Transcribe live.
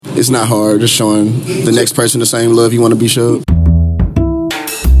It's not hard. Just showing the next person the same love you want to be showed.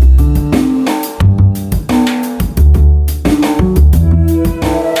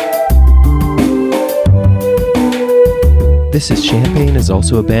 This is Champaign is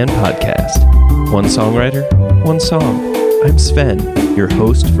Also a Band podcast. One songwriter, one song. I'm Sven, your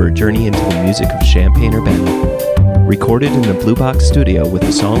host for a journey into the music of Champaign-Urbana. Recorded in the Blue Box studio with a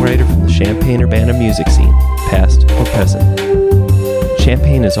songwriter from the Champaign-Urbana music scene, past or present.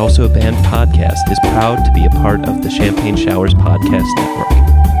 Champaign is Also a Band podcast is proud to be a part of the Champaign Showers Podcast Network.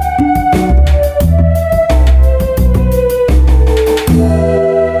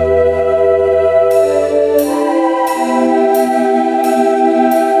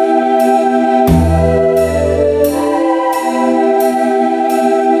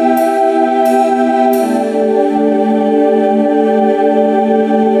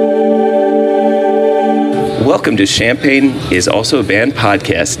 Welcome to Champaign is Also a Band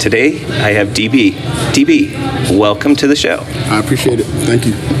podcast. Today, I have DB. DB, welcome to the show. I appreciate it. Thank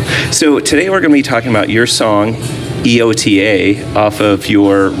you. So today we're going to be talking about your song, EOTA, off of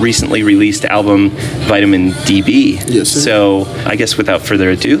your recently released album, Vitamin DB. Yes, sir. So I guess without further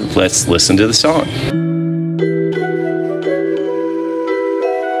ado, let's listen to the song.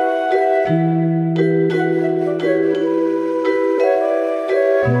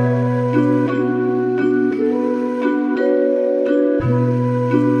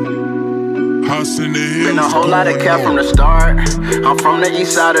 Been a whole lot of cap from the start. I'm from the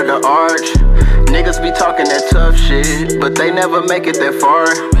east side of the arch. Niggas be talking that tough shit, but they never make it that far.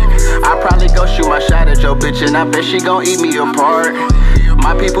 I probably go shoot my shot at your bitch, and I bet she gon' eat me apart.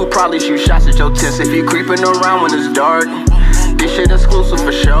 My people probably shoot shots at your tents if you creeping around when it's dark. This shit exclusive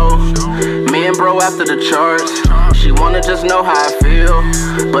for show. Me and bro after the charts. She wanna just know how I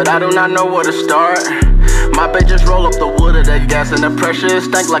feel, but I do not know where to start. My bitch just roll up the wood of that gas, and the pressure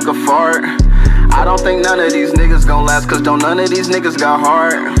stank like a fart. I don't think none of these niggas gon' last, cause don't none of these niggas got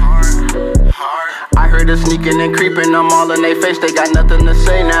heart. I heard her sneaking and creeping, I'm all in they face, they got nothing to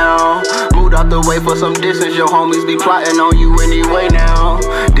say now. Moved out the way for some distance, your homies be plotting on you anyway now.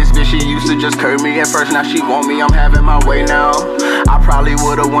 This bitch, she used to just curb me at first, now she want me, I'm having my way now. I probably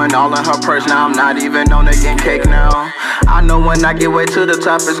would've won all in her purse, now I'm not even on again cake now. I know when I get way to the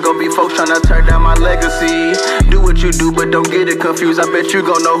top, it's gon' be folks tryna tear down my legacy. Do what you do, but don't get it confused, I bet you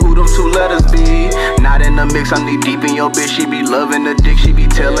gon' know who them two letters be. Not in the mix, I'm knee deep in your bitch, she be loving the dick, she be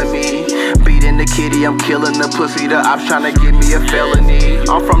telling me. Beating the kitty, I'm killing the pussy, the ops tryna give me a felony.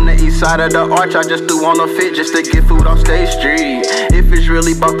 I'm from the east side of the arch, I just threw on a fit just to get food off State Street. If it's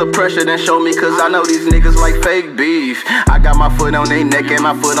really about the pressure, then show me, cause I know these niggas like fake beef. I got my foot on their neck and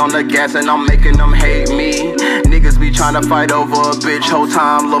my foot on the gas, and I'm making them hate me. Niggas be tryna fight over a bitch, whole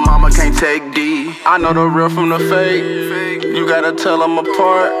time, lil' mama can't take D. I know the real from the fake, you gotta tell them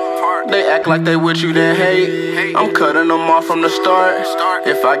apart. They act like they with you, then hate. I'm cutting them off from the start.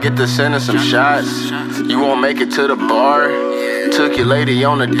 If I get to sending some shots, you won't make it to the bar. Took your lady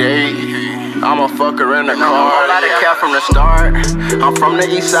on a date, I'ma fuck her in the car. A lot of cap from the start. I'm from the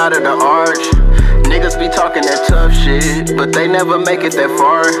east side of the arch. Niggas be talking that tough shit, but they never make it that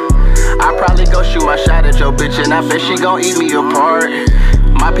far. I probably go shoot my shot at your bitch, and I bet she gon' eat me apart.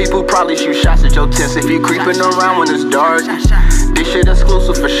 My people probably shoot shots at your tents if you creeping around when it's dark. This shit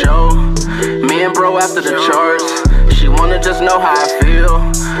exclusive for show. Me and bro after the charts. She wanna just know how I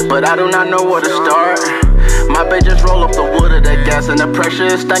feel, but I do not know where to start. My bitch just roll up the wood of that gas, and the pressure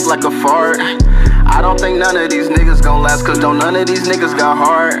stank like a fart. I don't think none of these niggas gon' last, cause don't none of these niggas got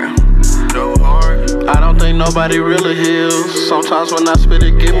heart. I don't think nobody really heals. Sometimes when I spit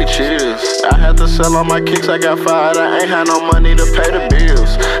it, give me chills. I had to sell all my kicks, I got fired, I ain't had no money to pay the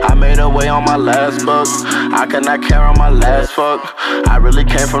bills. I made a way on my last buck, I cannot carry on my last fuck. I really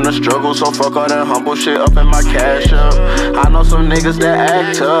came from the struggle, so fuck all that humble shit up in my cash up. I know some niggas that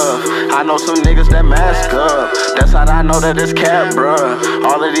act tough, I know some niggas that mask up. That's how I know that it's cap, bruh.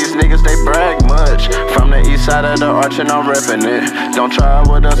 All of these niggas, they brag much. From the east side of the arch and I'm reppin' it. Don't try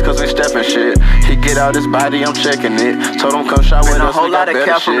with us cause we steppin' shit. He get out his body, I'm checking it. Told him come shot with us, a whole lot of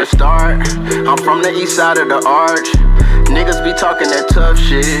cap from the start. I'm from the east side of the arch. Niggas be talking that tough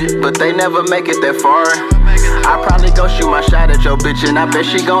shit, but they never make it that far. I probably go shoot my shot at your bitch, and I bet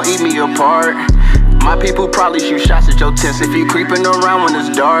she gon' eat me apart. My people probably shoot shots at your tents if you creeping around when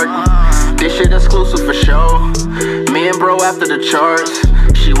it's dark. This shit exclusive for show. Me and bro after the charts.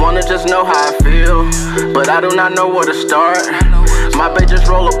 She wanna just know how I feel, but I do not know where to start. My bitch just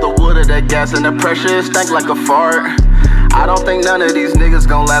roll up the wood of that gas, and the pressure stank like a fart. I don't think none of these niggas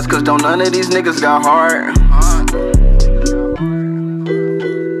gon' last, cause don't none of these niggas got heart.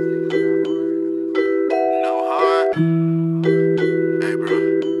 No heart. Hey bro.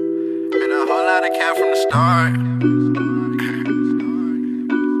 lot of cap from the start.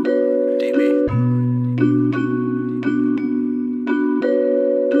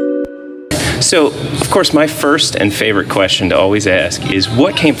 So, of course, my first and favorite question to always ask is,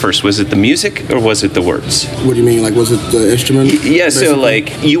 what came first? Was it the music or was it the words? What do you mean? Like, was it the instrument? Yeah, so basically?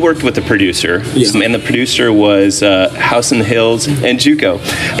 like you worked with the producer, Yeah. and the producer was House in the Hills and JUCO.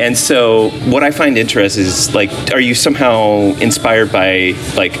 And so what I find interesting is, like, are you somehow inspired by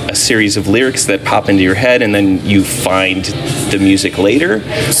like a series of lyrics that pop into your head and then you find the music later?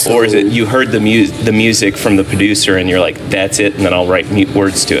 Or is it you heard the music from the producer and you're like, that's it, and then I'll write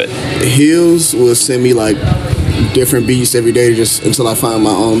words to it? Hills will send me like different beats every day just until I find my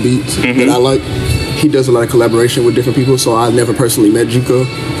own beats that I like. He does a lot of collaboration with different people, so I never personally met JUCO.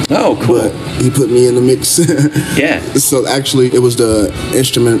 Oh, cool. But he put me in the mix. Yeah. So actually, it was the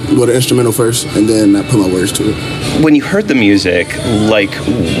instrumental first, and then I put my words to it. When you heard the music, like,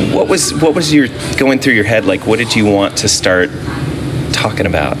 what was your going through your head? Like, what did you want to start talking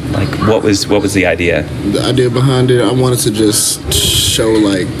about? Like, what was the idea? The idea behind it, I wanted to just show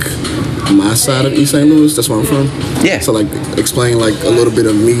like my side of East St. Louis. That's where I'm from. Yeah. So like explain like a little bit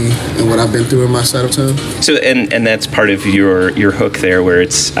of me and what I've been through in my side of town. So and that's part of your hook there, where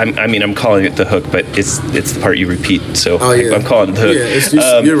it's I'm calling it the hook, but it's the part you repeat. So I'm calling it the hook.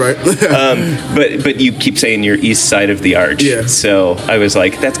 Yeah, you're right. But you keep saying you're east side of the arch. Yeah. So I was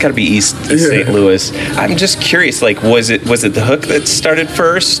like, that's got to be East St. Louis. I'm just curious, like, was it the hook that started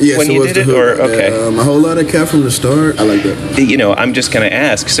first Yes, when you did it, hook. or okay? A whole lot of cap from the start. I like that. You know, I'm just gonna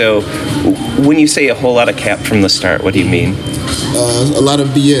ask. So when you say a whole lot of cap from the start, what do you mean? A lot of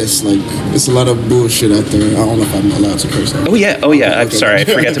BS. Like it's a lot of bullshit out there. I don't know if I'm allowed to curse. Oh yeah. I'm sorry, I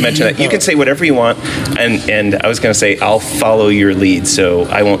forgot to mention that. You can say whatever you want, and I was gonna say I'll follow your lead, so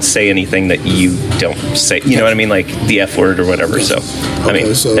I won't say anything that you don't say. You know what I mean, like the F word or whatever. So I mean,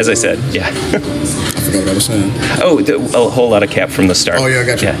 as I said, yeah. I forgot what I was saying. Oh, a whole lot of cap from the start. Oh yeah, I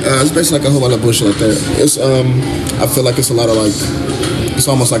got you. Yeah. It's basically like a whole lot of bullshit like that. It's I feel like it's a lot of like. It's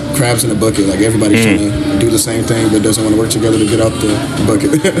almost like crabs in a bucket. Like everybody's trying to do the same thing, but doesn't want to work together to get out the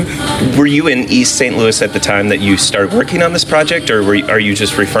bucket. Were you in East St. Louis at the time that you started working on this project, or are you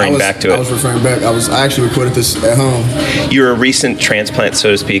just referring back to it? I was referring back. I actually recorded this at home. You're a recent transplant,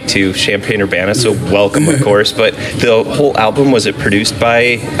 so to speak, to Champaign-Urbana, so welcome, of course. But the whole album, was it produced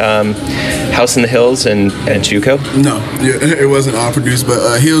by House in the Hills and JUCO? No, it wasn't all produced,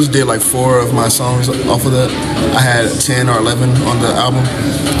 but Hills did like 4 of my songs off of that. I had 10 or 11 on the album,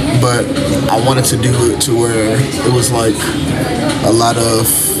 but I wanted to do it to where it was like a lot of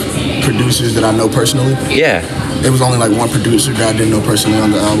producers that I know personally. Yeah. It was only like one producer that I didn't know personally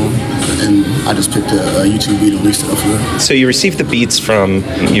on the album, and I just picked a YouTube beat and released it off of that. So you received the beats from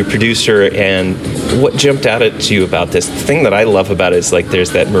your producer, and what jumped out at you about this? The thing that I love about it is like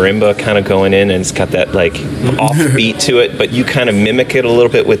there's that marimba kind of going in, and it's got that like off beat to it, but you kind of mimic it a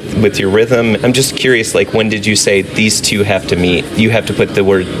little bit with your rhythm. I'm just curious, like, when did you say these two have to meet? You have to put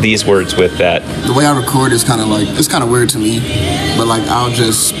these words with that. The way I record is kind of like, it's kind of weird to me, but like I'll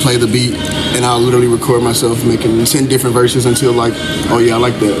just play the beat and I'll literally record myself making 10 different verses until like, oh yeah, I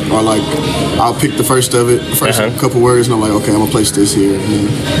like that. Or like, I'll pick the first couple words and I'm like, okay, I'm gonna place this here.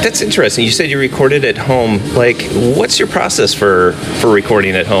 That's interesting. You said you recorded at home. Like, what's your process for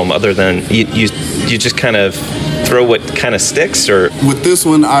recording at home, other than you just kind of throw what kind of sticks? Or with this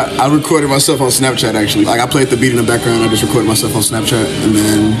one, I recorded myself on Snapchat actually. Like I played the beat in the background, I just recorded myself on Snapchat, and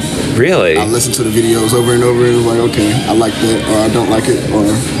then really I listened to the videos over and over and was like, okay, I like that, or I don't like it, or.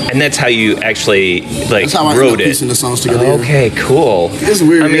 And that's how you actually like that's how I wrote end up piecing the songs together. Okay, cool. It's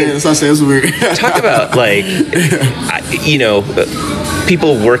weird. I mean, as I say, it's weird. Talk about like,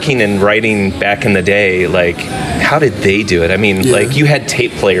 people working and writing back in the day. Like, how did they do it? I mean, like you had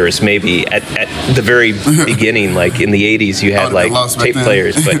tape players maybe at the very beginning, like in the 80s, you had like tape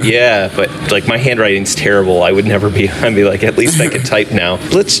players. But but like my handwriting's terrible. I'd be like, at least I could type now.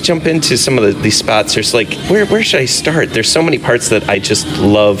 Let's jump into some of these spots. There's like, where should I start? There's so many parts that I just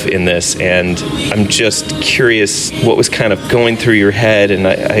love in this, and I'm just curious what was kind of going through your head. And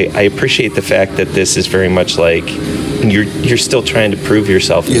I appreciate the fact that this is very much like you're still trying to prove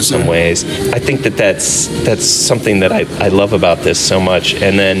yourself in some ways. I think that's something that I love about this so much.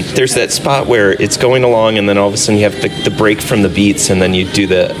 And then there's that spot where it's going along, and then all of a sudden you have the break from the beats, and then you do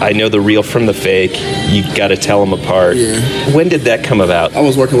I know the real from the fake. You got to tell them apart. Yeah. When did that come about? I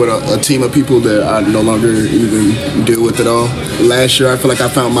was working with a team of people that I no longer even deal with at all. Last year, I feel like I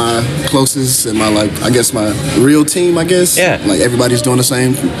found my closest and my real team, I guess. Yeah. Like everybody's doing the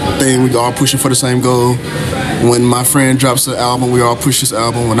same thing. We all pushing for the same goal. When my friend drops an album, we all push this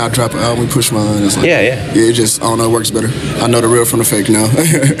album. When I drop an album, we push mine. It's like, it just, I don't know, it works better. I know the real from the fake now.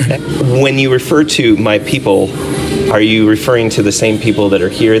 When you refer to my people, are you referring to the same people that are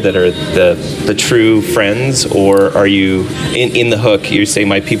here that are the true friends, or are you in the hook? You say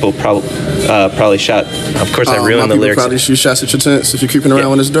my people probably shot. Of course, I ruined the lyrics. Probably shoot shots at your tents if you're creeping around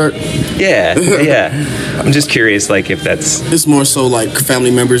when it's dark. Yeah. I'm just curious, like if that's. It's more so like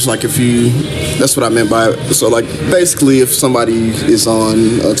family members. Like if you, that's what I meant by it. So like basically, if somebody is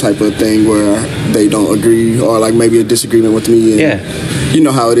on a type of thing where they don't agree, or like maybe a disagreement with me, and you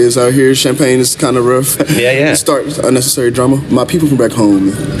know how it is out here. Champaign is kind of rough. Start unnecessary drama. My people from back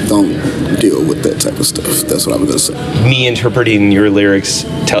home don't deal with that type of stuff. That's what I was gonna say. Me interpreting your lyrics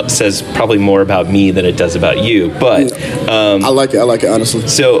says probably more about me than it does about you, but I like it honestly.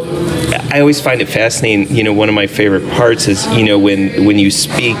 So I always find it fascinating. You know, one of my favorite parts is, you know, when you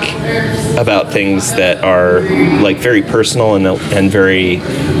speak about things that are like very personal and very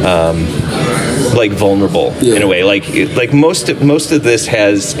like vulnerable in a way. Like most of this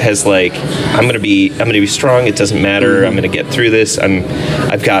has like I'm gonna be strong. It doesn't matter. I'm gonna get through this.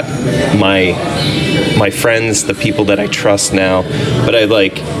 I've got my friends, the people that I trust now. But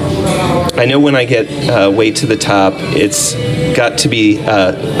I know when I get way to the top, it's got to be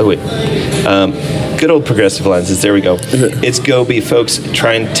good old Progressive Lenses. There we go. It's go be folks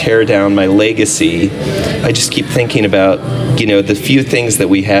try and tear down my legacy. I just keep thinking about, you know, the few things that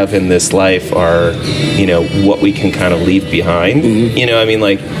we have in this life are, you know, what we can kind of leave behind. You know, I mean,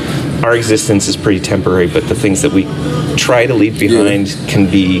 like, our existence is pretty temporary, but the things that we try to leave behind can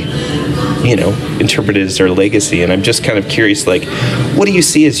be, you know, interpreted as our legacy. And I'm just kind of curious, like, what do you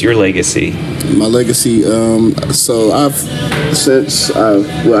see as your legacy? My legacy, so I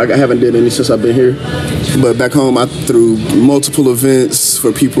haven't did any since I've been here, but back home I threw multiple events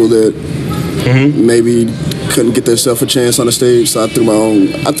for people that maybe couldn't get themselves a chance on the stage. So I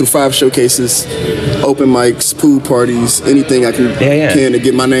threw 5 showcases, open mics, pool parties, anything I can to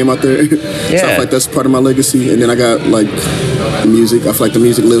get my name out there. So I feel like that's part of my legacy. And then I got like music. I feel like the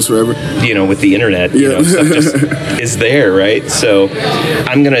music lives forever. You know, with the internet, you know, stuff just is there, right? So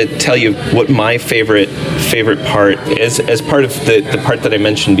I'm gonna tell you what my favorite part is. As part of the part that I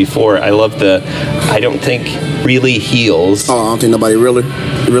mentioned before, I love I don't think really heals. Oh, I don't think nobody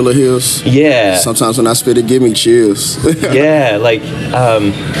really heals. Yeah. Sometimes when I spit it, give me chills. Yeah, like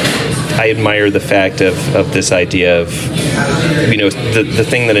I admire the fact of this idea of, you know, the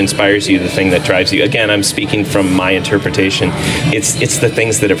thing that inspires you, the thing that drives you. Again, I'm speaking from my interpretation. It's the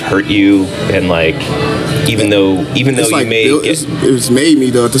things that have hurt you, and like even though you may it's made me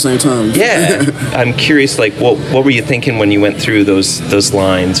though at the same time. Yeah. I'm curious, like what were you thinking when you went through those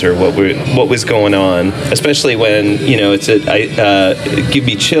lines, or what was going on? Especially when, you know, it give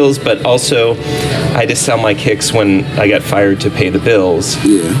me chills, but also I had to sell my kicks when I got fired to pay the bills.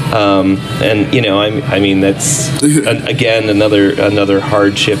 Yeah. And you know, I mean that's again another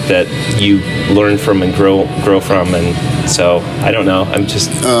hardship that you learn from and grow from, and so I don't know. I'm just.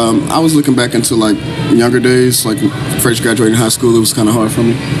 I was looking back into like younger days, like first graduating high school. It was kind of hard for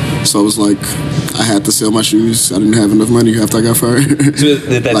me, so I was like, I had to sell my shoes. I didn't have enough money after I got fired. So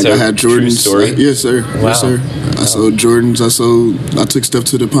that's like I had Jordans. True story? Yes, sir. Wow. Yes, sir. I sold Jordans. I took stuff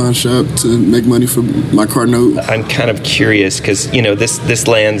to the pawn shop to make money for my car note. I'm kind of curious because, you know, this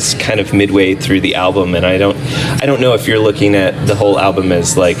lands kind of midway through the album, and I don't know if you're looking at the whole album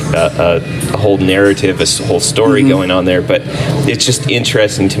as like a whole narrative, a whole story going on there, but it's just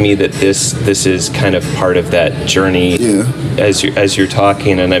interesting to me that this is kind of part of that journey as you're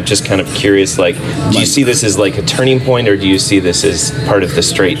talking, and I'm just kind of curious, like, do you see this as like a turning point, or do you see this as part of the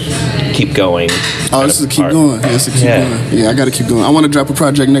straight keep going? Oh, this is a keep going. Yes, keep going. Yeah, I got to keep going. I want to drop a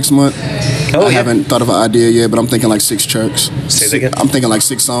project next month. I haven't thought of an idea yet, but I'm thinking like 6 tracks. Say that again? I'm thinking like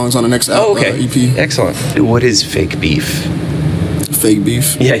 6 songs on the next album, EP. Excellent. What is fake beef? Fake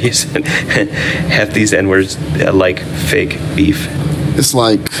beef? Yeah, you said half these N-words like fake beef. It's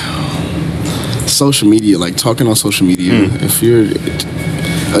like social media, like talking on social media. If you're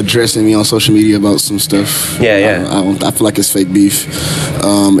addressing me on social media about some stuff, I feel like it's fake beef.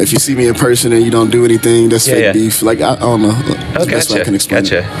 If you see me in person and you don't do anything, that's fake beef. Like, I don't know. Oh, gotcha. I can explain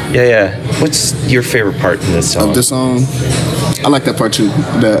it. Yeah. What's your favorite part in this song? Of this song? I like that part too.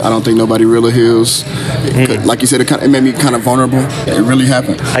 That I don't think nobody really heals. Like you said, it made me kind of vulnerable. It really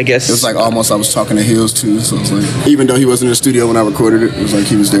happened. I guess it was like almost I was talking to Hills too. So it's like, even though he wasn't in the studio when I recorded it, it was like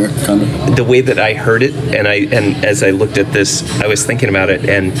he was there, kind of. The way that I heard it, and as I looked at this, I was thinking about it.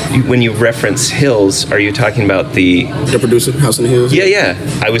 And when you reference Hills, are you talking about the producer, House in the Hills? Yeah.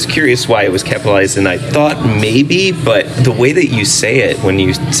 I was curious why it was capitalized, and I thought maybe, but the way that you say it, when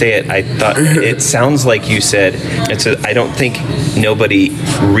you say it, I thought it sounds like you said, and so I don't think nobody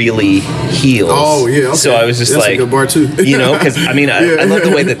really heals. Oh, yeah. Okay. So I was just That's like, a good bar too. Because I mean, I love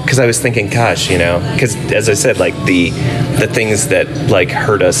the way that, because I was thinking, gosh, because as I said, like the things that like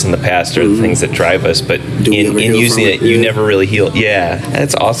hurt us in the past are the things that drive us, but in using it, you never really heal. Yeah,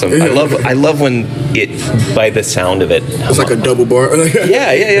 that's awesome. I love when it, by the sound of it, it's like a double bar.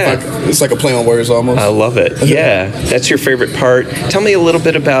 Yeah. It's like a play on words almost. I love it. Yeah, that's your favorite part. Tell me a little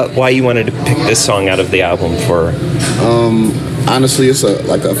bit about why you wanted to pick this song out of the album for. Honestly, it's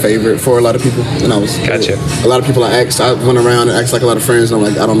like a favorite for a lot of people, and I was gotcha. A lot of people I went around and asked like a lot of friends, and I'm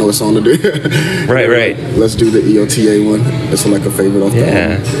like, I don't know what song to do. Right. Let's do the EOTA one. It's like a favorite off the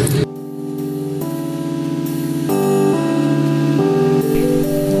album.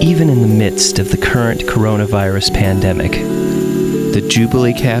 Even in the midst of the current coronavirus pandemic, the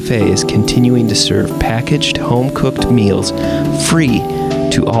Jubilee Cafe is continuing to serve packaged, home-cooked meals free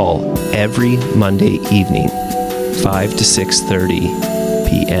to all every Monday evening, 5 to 6:30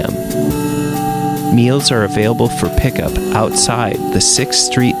 p.m. Meals are available for pickup outside the 6th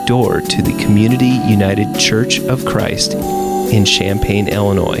Street door to the Community United Church of Christ in Champaign,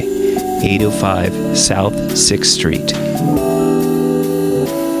 Illinois, 805 South 6th Street.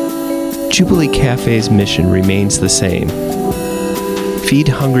 Jubilee Cafe's mission remains the same. Feed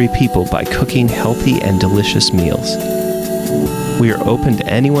hungry people by cooking healthy and delicious meals. We are open to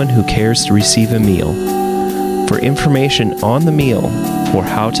anyone who cares to receive a meal. For information on the meal or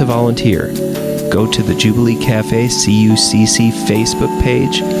how to volunteer, go to the Jubilee Cafe CUCC Facebook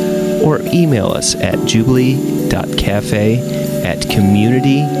page or email us at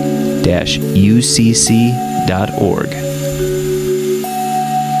jubilee.cafe@community-ucc.org.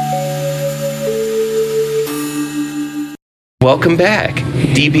 Welcome back.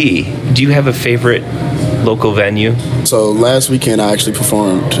 DB, do you have a favorite local venue? So last weekend I actually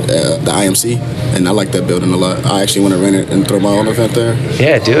performed at the IMC, and I like that building a lot. I actually want to rent it and throw my own event there.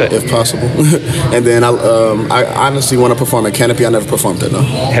 Yeah, do it. If possible. And then I honestly want to perform at Canopy. I never performed there, though.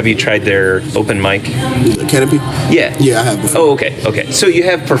 Have you tried their open mic? Canopy? Yeah. Yeah, I have before. Oh, okay. So you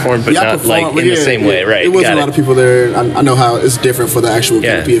have performed, but not like in the same way, right? It wasn't a lot of people there. I know how it's different for the actual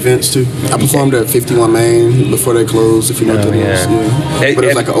Canopy events, too. I performed at 51 Main before they closed, if you know what that is. Yeah. But it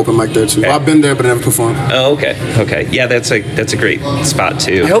was like an open mic there, too. I've been there, but I never performed. Oh, okay. Yeah, that's a great spot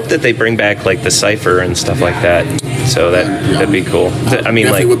too. I hope that they bring back like the Cypher and stuff like that. So that'd be cool. I mean,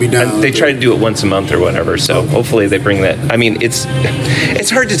 like would be down, they try to do it once a month or whatever. So hopefully they bring that. I mean, it's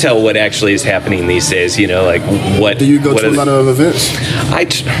hard to tell what actually is happening these days. Like what. Do you go to a lot of events? I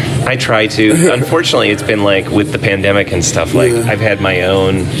try to. Unfortunately, it's been like with the pandemic and stuff. Like I've had my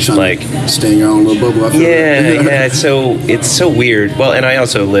own like stay in your own little bubble. Yeah. It's so weird. Well, and I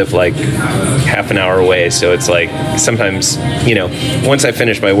also live like half an hour away, so it's like sometimes once I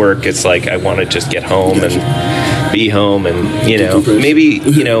finish my work, it's like I want to just get home and be home, and maybe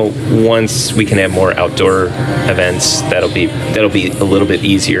once we can have more outdoor events, that'll be a little bit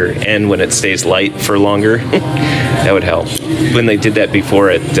easier, and when it stays light for longer, that would help. When they did that before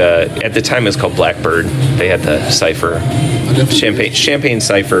at the time it was called Blackbird, they had the Cypher. Champaign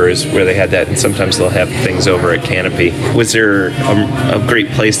Cypher is where they had that, and sometimes they'll have things over at Canopy. Was there a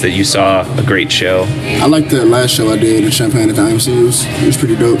great place that you saw a great show? I liked the last show I did in Champaign at the IMC. It was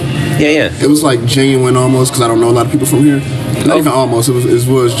pretty dope. Yeah. It was like genuine almost, because I don't know a lot of people from here. Not even almost. It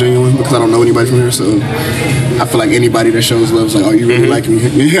was genuine because I don't know anybody from here. So I feel like anybody that shows love is like, oh, you really like me?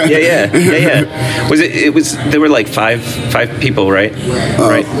 Yeah. There were like five people, right?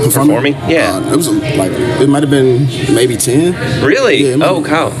 Right. Performing? Yeah. It was it might have been maybe 10. Really? Yeah, oh,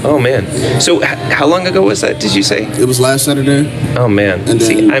 wow. Oh, man. So how long ago was that, did you say? It was last Saturday. Oh, man. And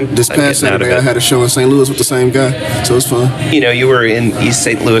then this past Saturday, I had a show in St. Louis with the same guy. So it was fun. You were in East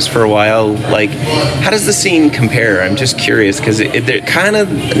St. Louis for a while. Like, how does the scene compare? I'm just curious, because they're kind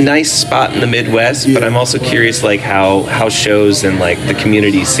of a nice spot in the Midwest, but I'm also curious, like, how shows and, like, the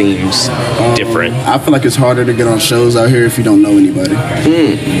community seems different. I feel like it's harder to get on shows out here if you don't know anybody.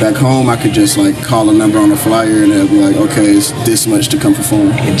 Back home, I could just, like, call a number on a flyer and they'll be like, okay, it's this much to come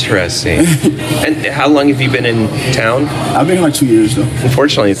perform. Interesting. And how long have you been in town? I've been here like 2 years, though.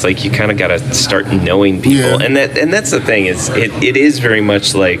 Unfortunately, it's like you kind of got to start knowing people. And that's the thing, is it is very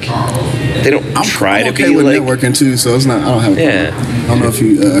much like try I'm to okay be with like networking too, so it's not. I don't have. Yeah. I don't know if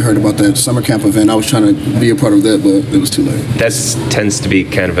you heard about that summer camp event. I was trying to be a part of that, but it was too late. That tends to be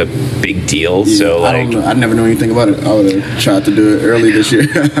kind of a big deal. Yeah, So I don't know. I never knew anything about it. I would have tried to do it early this year.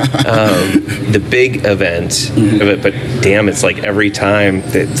 The big event of it, but damn, it's like every time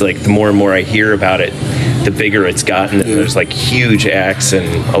it's like the more and more I hear about it, the bigger it's gotten. And there's like huge acts, and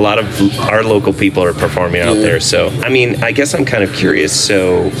a lot of our local people are performing out there. So I mean, I guess I'm kind of curious.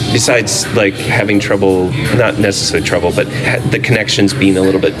 So besides like having trouble, not necessarily trouble, but the connections being a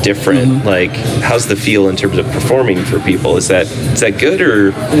little bit different, like how's the feel in terms of performing for people? Is that good,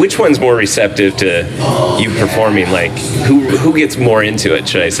 or which one's more receptive to you performing? Like who gets more into it,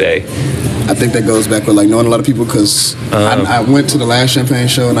 should I say? I think that goes back with like knowing a lot of people, because I went to the last Champagne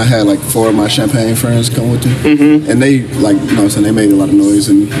show and I had like 4 of my Champagne friends come with me, and they like, you know what I'm saying, they made a lot of noise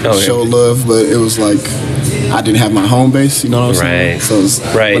and showed love, but it was like I didn't have my home base, you know what I'm saying? So it was,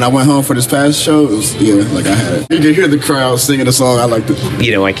 when I went home for this past show, it was like I had it. You could hear the crowd singing the song. I liked it.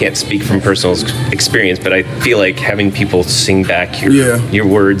 You know, I can't speak from personal experience, but I feel like having people sing back your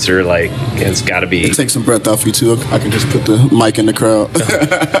words are like, it's got to be. It takes some breath off you too. I can just put the mic in the crowd.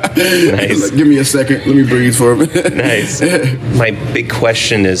 Nice. Like, give me a second. Let me breathe for a minute. Nice. My big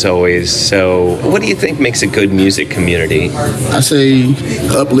question is always, so what do you think makes a good music community? I say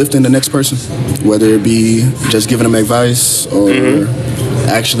uplifting the next person, whether it be just giving them advice or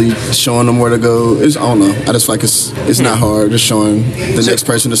actually showing them where to go. I don't know. I just feel like it's not hard. Just showing the next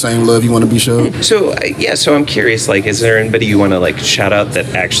person the same love you want to be shown. So so I'm curious, like, is there anybody you want to like shout out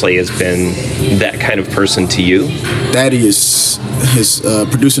that actually has been that kind of person to you? Daddy is, his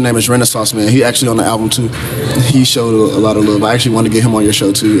producer name is Renaissance Man. He actually on the album too. He showed a lot of love. I actually want to get him on your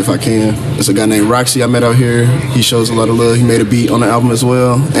show too if I can. There's a guy named Roxy I met out here. He shows a lot of love. He made a beat on the album as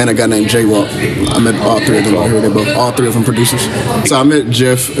well. And a guy named J-Walk. I met all 3 of them out here. They're all 3 of them producers. So I met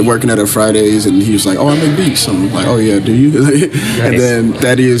Jeff working at Fridays, and he was like, "Oh, I make beats." I'm like, "Oh yeah, do you?" Nice. And then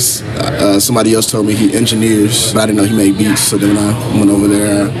Daddy is somebody else told me he engineers, but I didn't know he made beats. So then I went over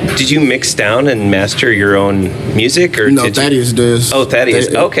there. Did you mix down and master your own music, or no? Thaddeus does. Oh,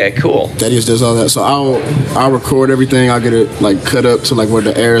 Thaddeus. Okay, cool. Thaddeus does all that. So I'll record everything. I'll get it like cut up to like where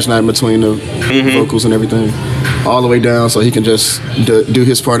the air is not in between the vocals and everything, all the way down, so he can just do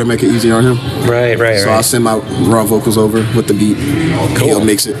his part and make it easier on him. Right. So I'll send my raw vocals over with the beat. Cool. He'll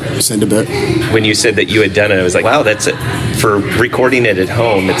mix it, send it back. When you said that you had done it, I was like, wow, that's it. For recording it at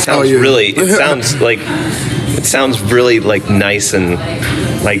home, it sounds it sounds really like nice, and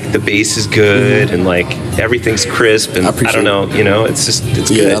like the bass is good and like everything's crisp, and I don't know, it's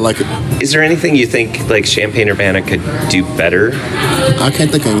good. I like it. Is there anything you think like Champaign-Urbana could do better? I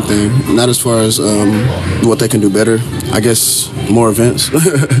can't think of anything. Not as far as what they can do better. I guess more events.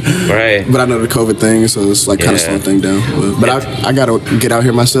 Right. But I know the COVID thing, so it's like kind of slowing things down. But I got to get out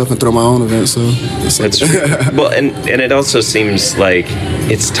here myself and throw my own event, so that's true. Well, and it also seems like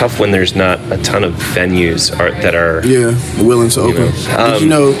it's tough when there's not a ton of venues that are willing to open. Did you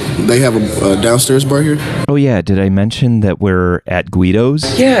know they have a downstairs bar here? Oh yeah, did I mention that we're at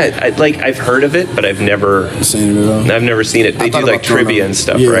Guido's? Yeah, I've heard of it, but I've never seen it at all. I've never seen it. They do like trivia and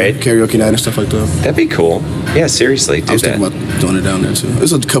stuff, right? Karaoke night and stuff like that. That'd be cool. Yeah, seriously, I was thinking about doing it down there too.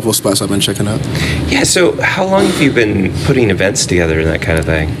 There's a couple of spots I've been checking out. Yeah, so how long have you been putting events together and that kind of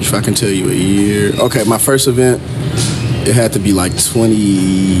thing? If I can tell you a year. Okay, my first event, it had to be like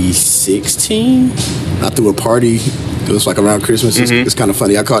 2016. I threw a party. It was like around Christmas. It's kind of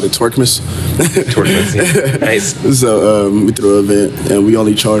funny. I called it Twerkmas. Twerkmas, yeah. Nice. So we threw an event, and we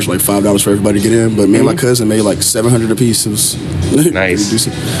only charged like $5 for everybody to get in. But me and my cousin made like $700 a piece. It was nice.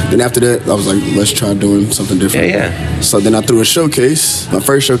 Then after that, I was like, let's try doing something different. Yeah. So then I threw a showcase. My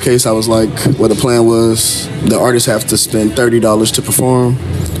first showcase, I was like, well, the plan was the artists have to spend $30 to perform,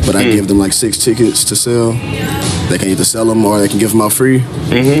 but I give them like 6 tickets to sell. They can either sell them or they can give them out free,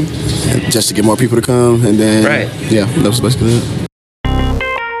 just to get more people to come. And then, that was basically it.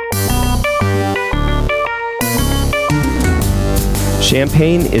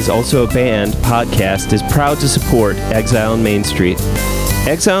 Champaign is Also a Band podcast is proud to support Exile on Main Street.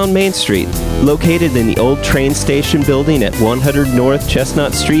 Exile on Main Street, located in the old train station building at 100 North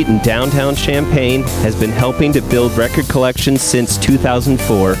Chestnut Street in downtown Champaign, has been helping to build record collections since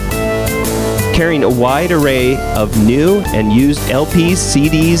 2004. Carrying a wide array of new and used LPs,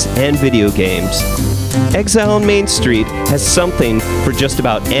 CDs, and video games. Exile on Main Street has something for just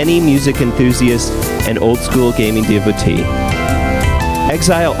about any music enthusiast and old-school gaming devotee.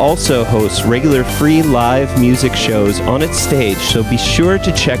 Exile also hosts regular free live music shows on its stage, so be sure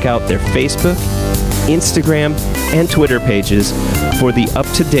to check out their Facebook, Instagram, and Twitter pages for the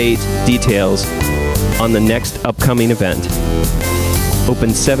up-to-date details on the next upcoming event.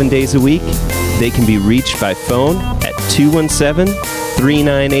 Open 7 days a week. They can be reached by phone at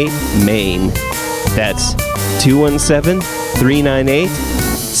 217-398-MAIN. That's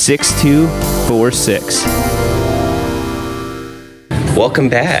 217-398-6246. Welcome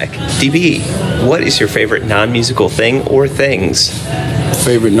back. DB, what is your favorite non-musical thing or things?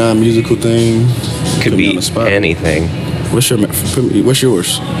 Favorite non-musical thing? Could be anything. What's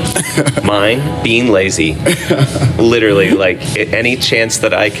yours? Mine, being lazy. Literally, like any chance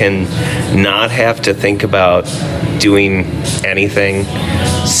that I can not have to think about doing anything,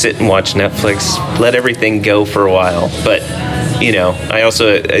 sit and watch Netflix, let everything go for a while. But you know, I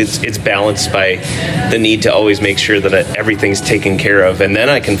also it's balanced by the need to always make sure that everything's taken care of, and then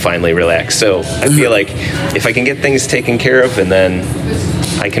I can finally relax. So I feel like if I can get things taken care of, and then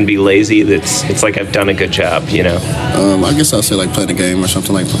I can be lazy, it's like I've done a good job, you know. I guess I'll say like playing a game or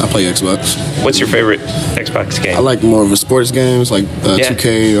something. Like I play Xbox. What's your favorite Xbox game? I like more of the sports games, like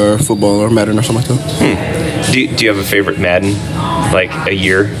 2K or football or Madden or something like that. Do you have a favorite Madden? Like a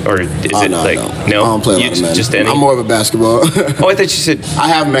year, or is it no, like no? I don't play a lot of Madden. Just any? I'm more of a basketball. Oh, I thought you said I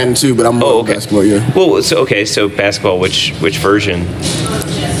have Madden too, but I'm more of a basketball. Yeah. Well, so basketball. Which version?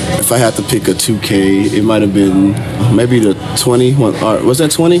 If I had to pick a 2K, it might have been maybe the 20. Was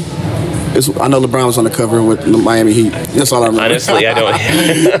that 20? I know LeBron was on the cover with the Miami Heat. That's all I remember. Honestly, I don't.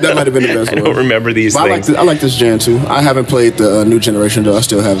 That might have been the best one. I don't remember these things. I like this gen too. I haven't played the new generation though. I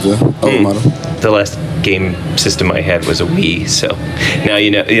still have the old model. The last game system I had was a Wii, so now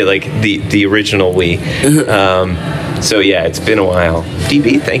you know, like the original Wii. So yeah, it's been a while.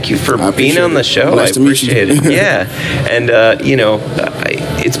 DB, thank you for being on the show. Nice I appreciate it. Yeah, and you know,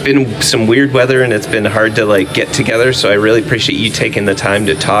 it's been some weird weather and it's been hard to like get together. So I really appreciate you taking the time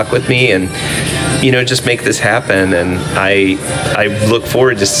to talk with me and you know just make this happen. And I look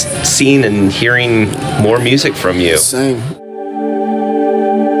forward to seeing and hearing more music from you. Same.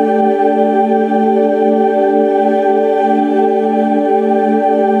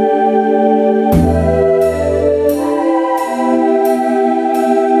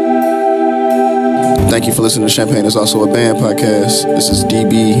 Thank you for listening to Champagne is Also a Band podcast. This is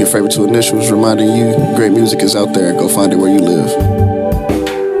DB, your favorite two initials, reminding you great music is out there. Go find it where you live.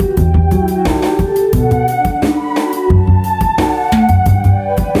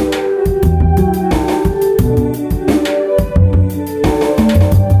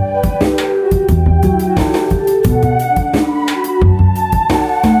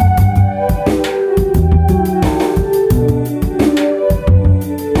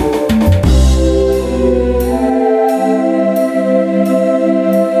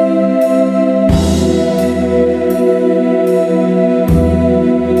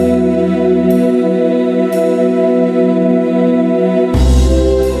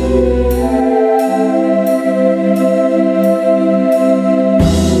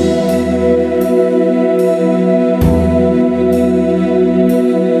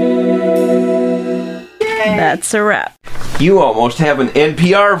 That's a wrap. You almost have an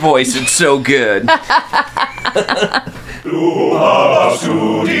NPR voice. It's so good. Blue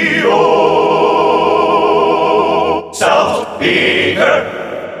Studio Sound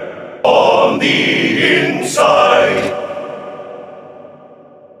bigger on the inside.